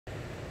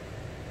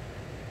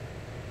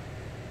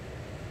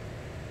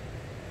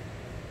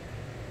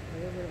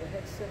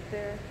text up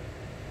there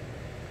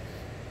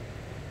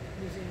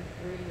using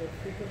radio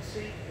frequency,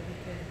 and you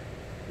can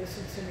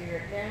listen to me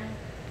right now.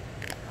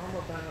 I'm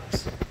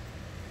about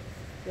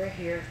right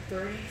here,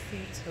 30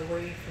 feet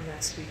away from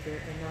that speaker,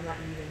 and I'm not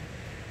even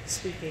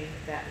speaking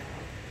that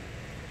loud.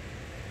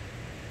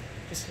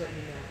 Just to let you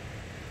know.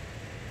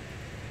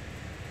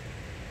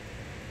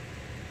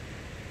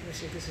 Let me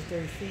see if this is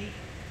 30 feet.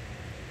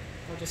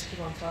 I'll just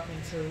keep on talking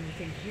until you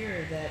can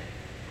hear that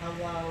how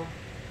loud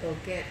they'll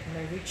get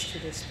when I reach to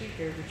the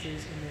speaker, which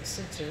is in the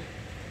center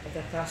of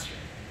that classroom.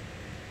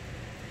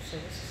 So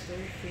this is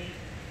 30 feet,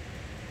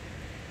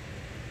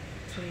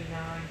 29,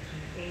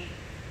 28,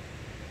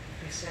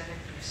 27,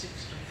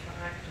 26,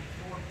 25,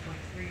 24,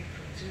 23,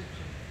 22,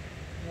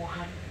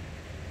 21,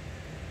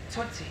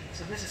 20.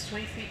 So this is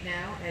 20 feet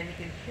now, and you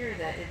can hear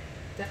that it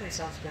definitely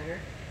sounds better.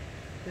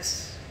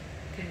 This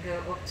can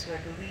go up to, I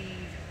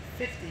believe,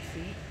 50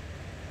 feet.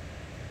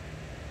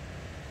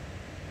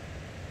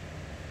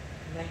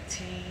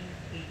 19,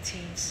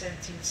 18,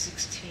 17,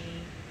 16,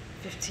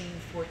 15,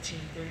 14,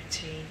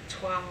 13,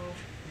 12,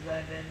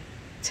 11,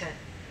 10.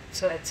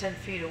 So at 10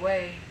 feet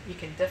away, you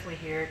can definitely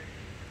hear it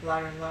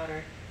louder and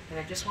louder. And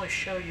I just want to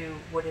show you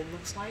what it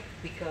looks like,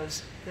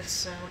 because this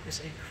sound is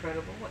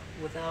incredible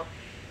without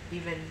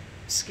even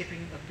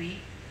skipping a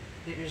beat.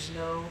 There's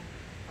no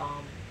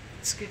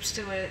skips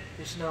to it,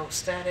 there's no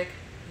static,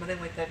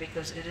 nothing like that,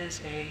 because it is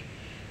a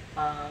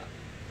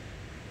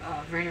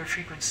radio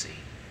frequency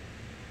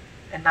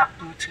and not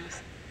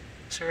Bluetooth.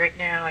 So right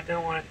now I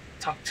don't want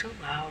to talk too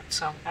loud,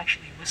 so I'm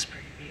actually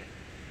whispering. You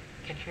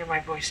can hear my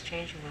voice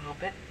change a little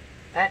bit.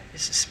 That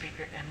is the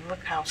speaker, and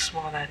look how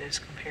small that is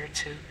compared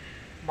to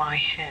my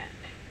hand.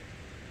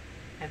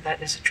 And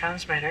that is a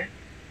transmitter,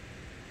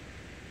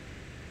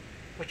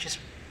 which is,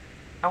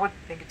 I would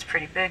think it's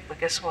pretty big, but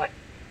guess what?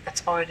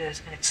 That's all it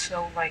is, and it's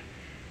so light.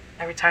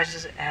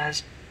 Advertises it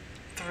as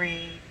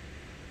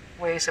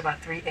weighs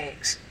about 3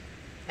 eggs,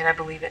 and I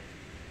believe it.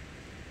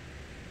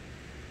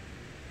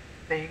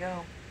 There you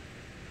go.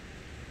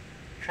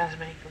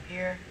 Transmitting from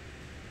here,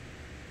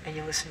 and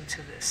you listen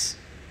to this.